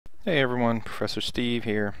Hey everyone, Professor Steve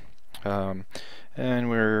here, um,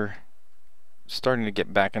 and we're starting to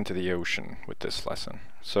get back into the ocean with this lesson.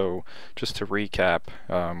 So just to recap,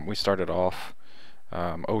 we started off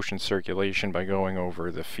ocean circulation by going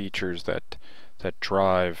over the features that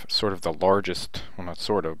drive sort of the largest, well not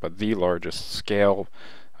sort of, but the largest scale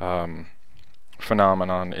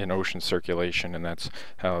phenomenon in ocean circulation, and that's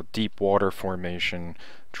how deep water formation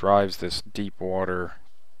drives this deep water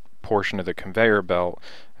portion of the conveyor belt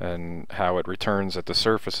and how it returns at the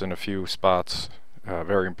surface in a few spots,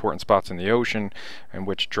 very important spots in the ocean, and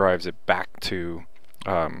which drives it back to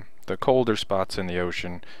the colder spots in the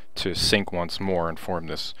ocean to sink once more and form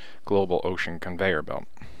this global ocean conveyor belt.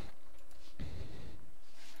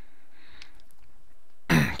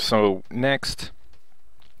 So next,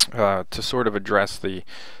 to sort of address the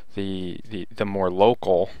more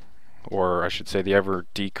local, or I should say the ever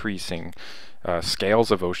decreasing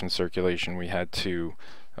scales of ocean circulation, we had to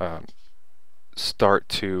start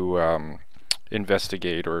to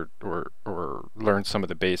investigate or learn some of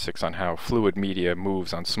the basics on how fluid media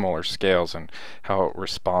moves on smaller scales and how it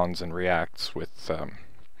responds and reacts with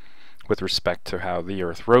respect to how the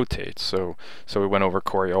Earth rotates. So we went over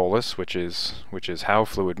coriolis, which is how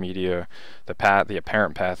fluid media, the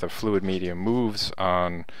apparent path of fluid media moves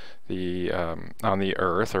on the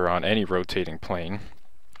Earth or on any rotating plane.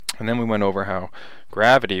 And then we went over how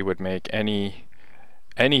gravity would make any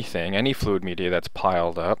fluid media that's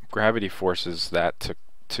piled up. Gravity forces that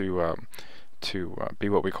to be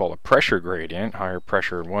what we call a pressure gradient, higher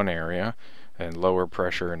pressure in one area and lower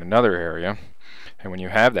pressure in another area. And when you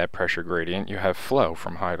have that pressure gradient, you have flow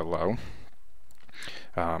from high to low.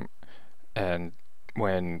 And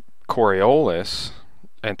when Coriolis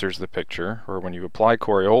enters the picture, or when you apply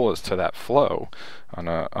Coriolis to that flow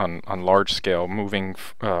on large scale moving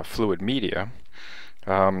fluid media,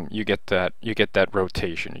 you get that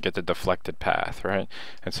rotation, you get the deflected path, right?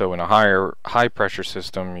 And so in a high pressure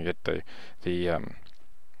system, you get the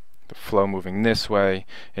flow moving this way.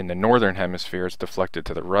 In the northern hemisphere, it's deflected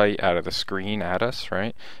to the right out of the screen at us,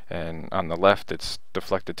 right? And on the left, it's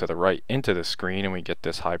deflected to the right into the screen, and we get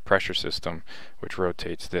this high pressure system which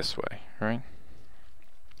rotates this way, right?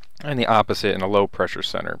 And the opposite in a low pressure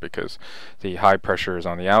center, because the high pressure is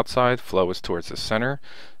on the outside, flow is towards the center.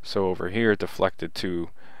 So over here, the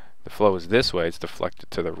flow is this way, it's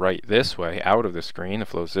deflected to the right this way, out of the screen. The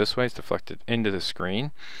flow is this way, it's deflected into the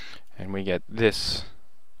screen. And we get this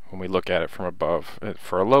when we look at it from above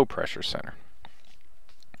for a low pressure center.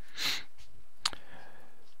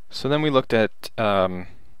 So then we looked at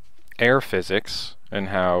air physics and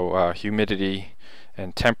how humidity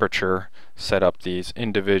and temperature set up these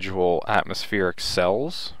individual atmospheric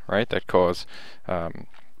cells, right, that cause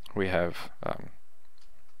we have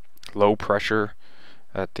low pressure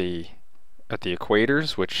at the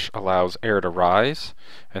equators, which allows air to rise,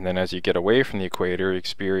 and then as you get away from the equator, you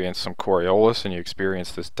experience some Coriolis and you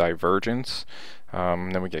experience this divergence.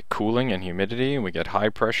 Then we get cooling and humidity, and we get high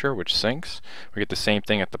pressure, which sinks. We get the same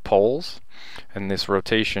thing at the poles, and this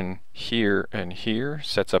rotation here and here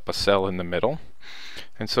sets up a cell in the middle.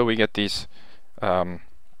 And so we get these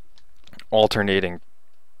alternating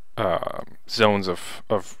zones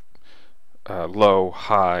of low,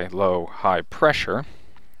 high pressure.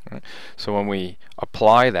 Right? So when we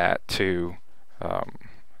apply that to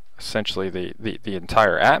essentially the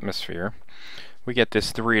entire atmosphere, we get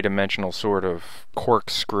this three-dimensional sort of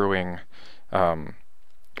corkscrewing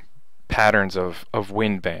patterns of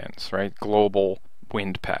wind bands, right? Global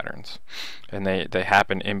wind patterns, and they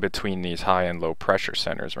happen in between these high and low pressure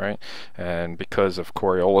centers, right? And because of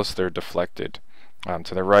Coriolis, they're deflected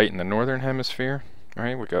to the right in the northern hemisphere,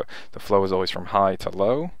 right? The flow is always from high to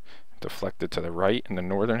low, deflected to the right in the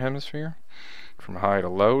northern hemisphere, from high to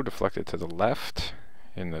low, deflected to the left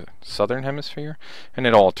in the southern hemisphere, and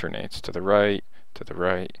it alternates to the right, to the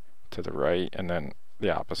right, to the right, and then the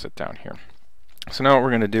opposite down here. So now what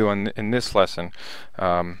we're going to do in this lesson,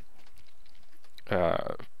 or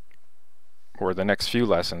the next few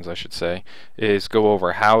lessons I should say, is go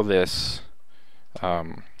over how this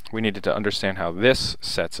we needed to understand how this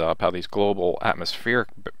sets up, how these global atmospheric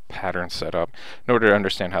patterns set up, in order to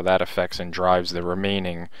understand how that affects and drives the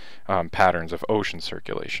remaining patterns of ocean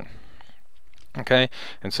circulation. Okay,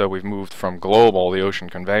 and so we've moved from global, the ocean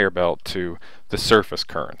conveyor belt, to the surface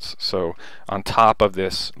currents. So on top of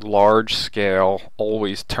this large scale,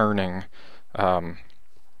 always turning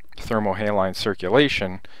thermohaline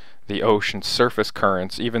circulation, the ocean surface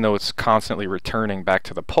currents, even though it's constantly returning back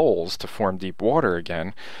to the poles to form deep water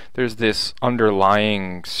again, there's this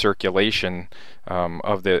underlying circulation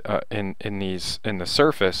of the in the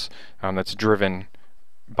surface that's driven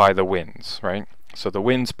by the winds, right? So the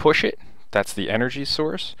winds push it, that's the energy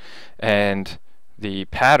source, and the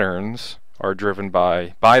patterns are driven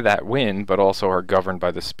by that wind, but also are governed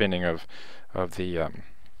by the spinning of the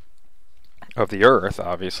Earth,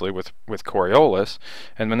 obviously with Coriolis,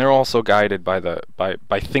 and then they're also guided by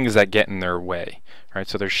by things that get in their way, right?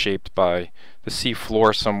 So they're shaped by the sea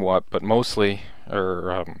floor somewhat, but mostly,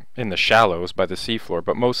 or in the shallows by the sea floor,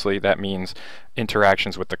 but mostly that means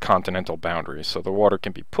interactions with the continental boundaries. So the water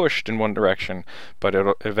can be pushed in one direction, but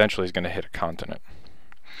it eventually is going to hit a continent.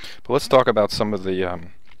 But let's talk about some of the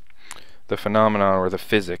phenomena or the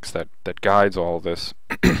physics that guides all this.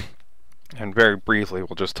 And very briefly,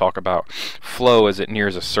 we'll just talk about flow as it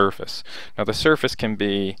nears a surface. Now the surface can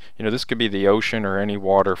be, this could be the ocean or any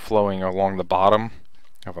water flowing along the bottom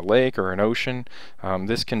of a lake or an ocean.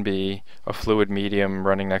 This can be a fluid medium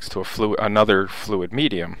running next to another fluid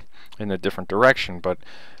medium in a different direction. But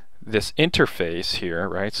this interface here,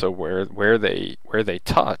 right? So where they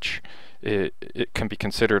touch, it can be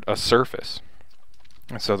considered a surface.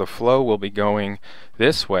 And so the flow will be going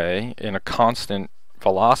this way in a constant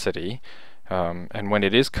velocity, and when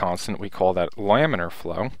it is constant we call that laminar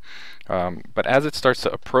flow, but as it starts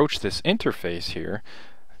to approach this interface here,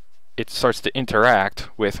 it starts to interact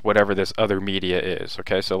with whatever this other media is.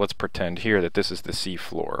 Okay, so let's pretend here that this is the sea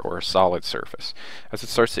floor or a solid surface. As it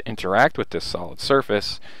starts to interact with this solid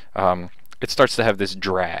surface, it starts to have this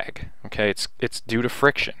drag. Okay, it's due to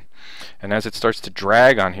friction, and as it starts to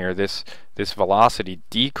drag on here, this velocity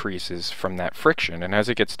decreases from that friction, and as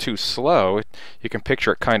it gets too slow, you can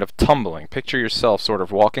picture it kind of tumbling. Picture yourself sort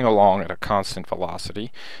of walking along at a constant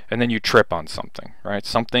velocity, and then you trip on something, right?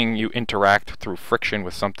 Something, you interact through friction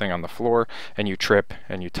with something on the floor, and you trip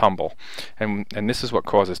and you tumble, and this is what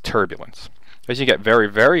causes turbulence. As you get very,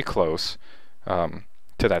 very close to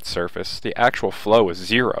that surface, the actual flow is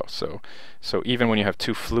zero. So even when you have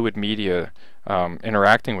two fluid media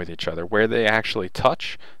interacting with each other, where they actually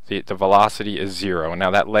touch, the velocity is zero. And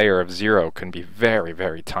now that layer of zero can be very,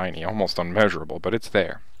 very tiny, almost unmeasurable, but it's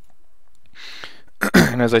there.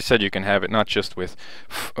 And as I said, you can have it not just with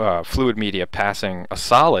fluid media passing a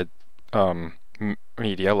solid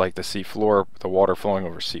media like the sea floor, the water flowing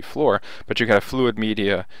over sea floor, but you can have fluid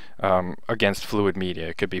media against fluid media.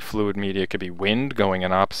 It could be fluid media, it could be wind going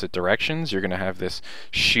in opposite directions. You're going to have this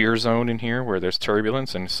shear zone in here where there's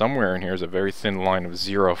turbulence, and somewhere in here is a very thin line of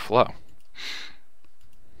zero flow.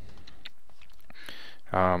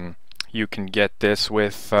 You can get this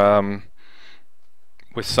with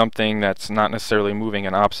something that's not necessarily moving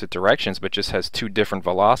in opposite directions, but just has two different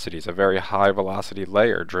velocities, a very high velocity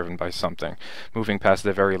layer driven by something moving past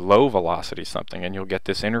the very low velocity something, and you'll get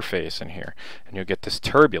this interface in here, and you'll get this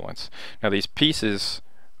turbulence. Now these pieces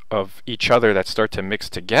of each other that start to mix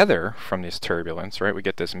together from this turbulence, right, we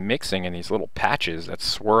get this mixing in these little patches that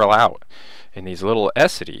swirl out in these little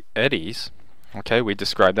eddies. Okay, we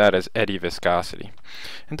describe that as eddy viscosity.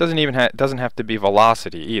 It doesn't have to be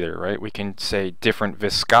velocity either, right? We can say different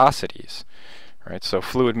viscosities, right? So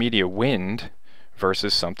fluid media wind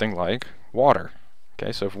versus something like water.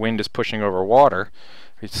 Okay, so if wind is pushing over water,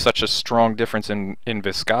 it's such a strong difference in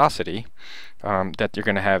viscosity that you're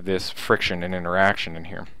going to have this friction and interaction in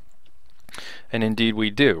here. And indeed we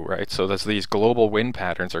do, right? So as these global wind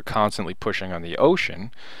patterns are constantly pushing on the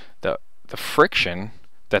ocean, the friction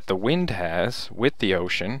that the wind has with the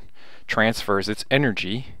ocean transfers its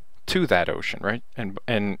energy to that ocean, right? And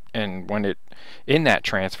when it in that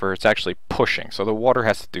transfer, it's actually pushing. So the water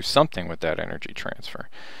has to do something with that energy transfer.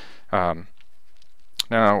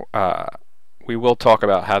 Now we will talk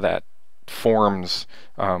about how that forms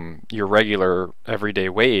your regular everyday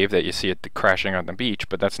wave that you see it crashing on the beach,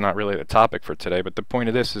 but that's not really the topic for today. But the point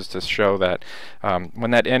of this is to show that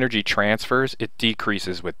when that energy transfers, it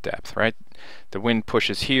decreases with depth, right? The wind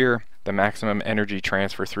pushes here, the maximum energy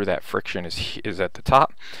transfer through that friction is at the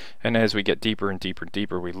top, and as we get deeper and deeper and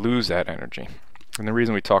deeper, we lose that energy. And the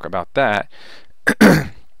reason we talk about that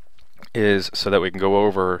is so that we can go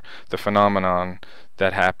over the phenomenon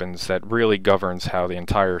that happens that really governs how the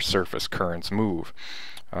entire surface currents move.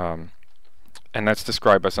 And that's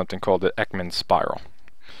described by something called the Ekman Spiral,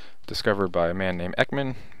 discovered by a man named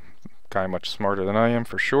Ekman, a guy much smarter than I am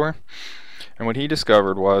for sure. And what he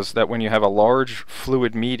discovered was that when you have a large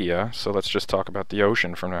fluid media, so let's just talk about the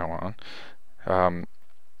ocean from now on,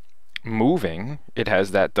 moving, it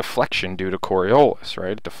has that deflection due to coriolis,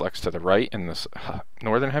 right? It deflects to the right in the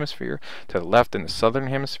northern hemisphere, to the left in the southern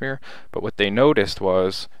hemisphere, but what they noticed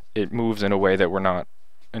was it moves in a way that we're not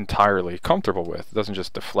entirely comfortable with. It doesn't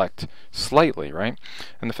just deflect slightly, right?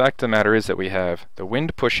 And the fact of the matter is that we have the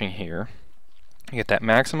wind pushing here, you get that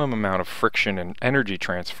maximum amount of friction and energy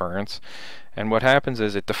transference, and what happens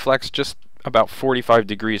is it deflects just about 45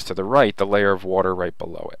 degrees to the right, the layer of water right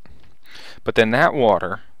below it. But then that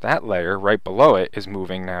water, that layer right below it, is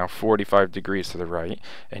moving now 45 degrees to the right,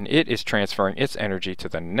 and it is transferring its energy to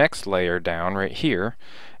the next layer down right here,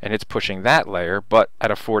 and it's pushing that layer, but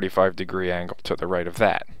at a 45-degree angle to the right of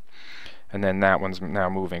that. And then that one's now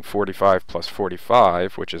moving 45 plus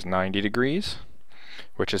 45, which is 90 degrees,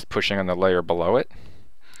 which is pushing on the layer below it,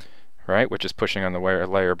 right? Which is pushing on the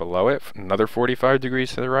layer below it. Another 45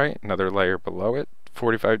 degrees to the right, another layer below it,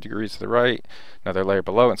 45 degrees to the right, another layer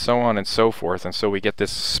below, and so on and so forth. And so we get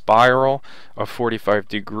this spiral of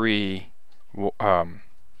 45-degree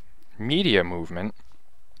media movement,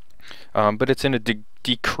 but it's in a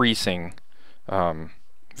decreasing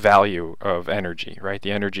value of energy, right?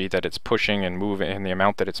 The energy that it's pushing and moving, and the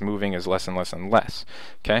amount that it's moving, is less and less and less.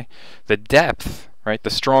 Okay, the depth, right? The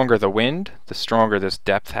stronger the wind, the stronger this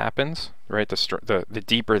depth happens, right? The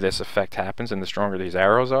deeper this effect happens, and the stronger these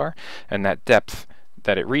arrows are, and that depth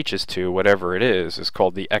that it reaches to, whatever it is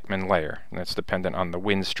called the Ekman layer, and that's dependent on the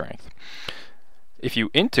wind strength. If you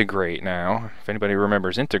integrate now, if anybody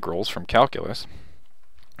remembers integrals from calculus,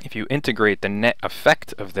 if you integrate the net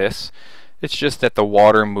effect of this, it's just that the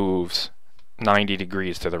water moves 90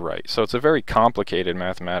 degrees to the right. So it's a very complicated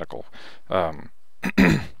mathematical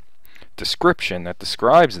description that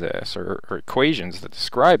describes this, or equations that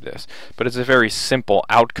describe this, but it's a very simple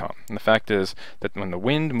outcome. And the fact is that when the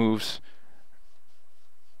wind moves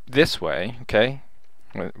this way, okay,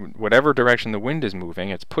 whatever direction the wind is moving,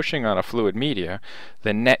 it's pushing on a fluid media,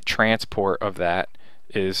 the net transport of that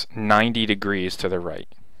is 90 degrees to the right,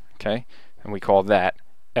 okay, and we call that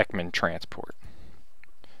Ekman Transport.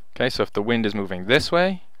 Okay, so if the wind is moving this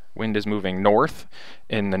way, wind is moving north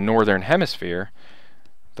in the northern hemisphere,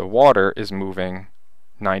 the water is moving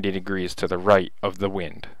 90 degrees to the right of the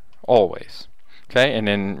wind, always. Okay, and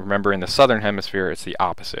then remember, in the southern hemisphere it's the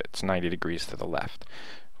opposite, it's 90 degrees to the left.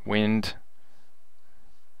 Wind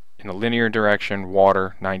in a linear direction,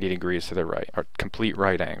 water 90 degrees to the right, or complete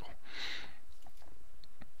right angle.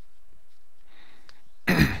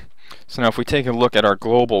 So now if we take a look at our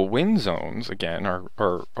global wind zones, again,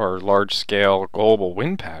 our large-scale global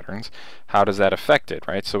wind patterns, how does that affect it,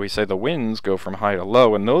 right? So we say the winds go from high to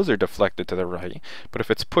low, and those are deflected to the right. But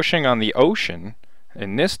if it's pushing on the ocean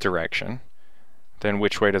in this direction, then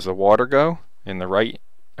which way does the water go? In the right,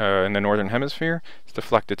 in the northern hemisphere, it's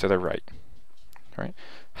deflected to the right. Right?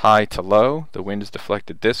 High to low, the wind is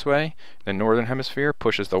deflected this way. The northern hemisphere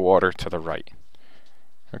pushes the water to the right.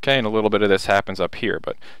 Okay, and a little bit of this happens up here,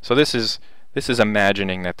 but so this is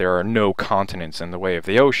imagining that there are no continents in the way of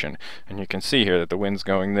the ocean, and you can see here that the wind's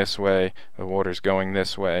going this way, the water's going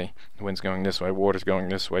this way, the wind's going this way, water's going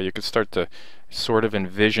this way. You could start to sort of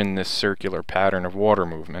envision this circular pattern of water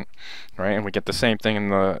movement, right? And we get the same thing in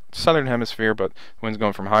the southern hemisphere, but the wind's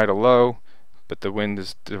going from high to low, but the wind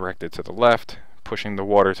is directed to the left, pushing the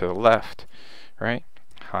water to the left, right?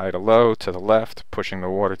 High to low to the left, pushing the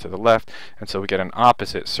water to the left, and so we get an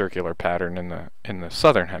opposite circular pattern in the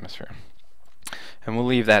southern hemisphere. And we'll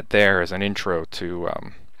leave that there as an intro to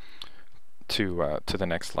the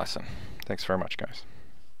next lesson. Thanks very much, guys.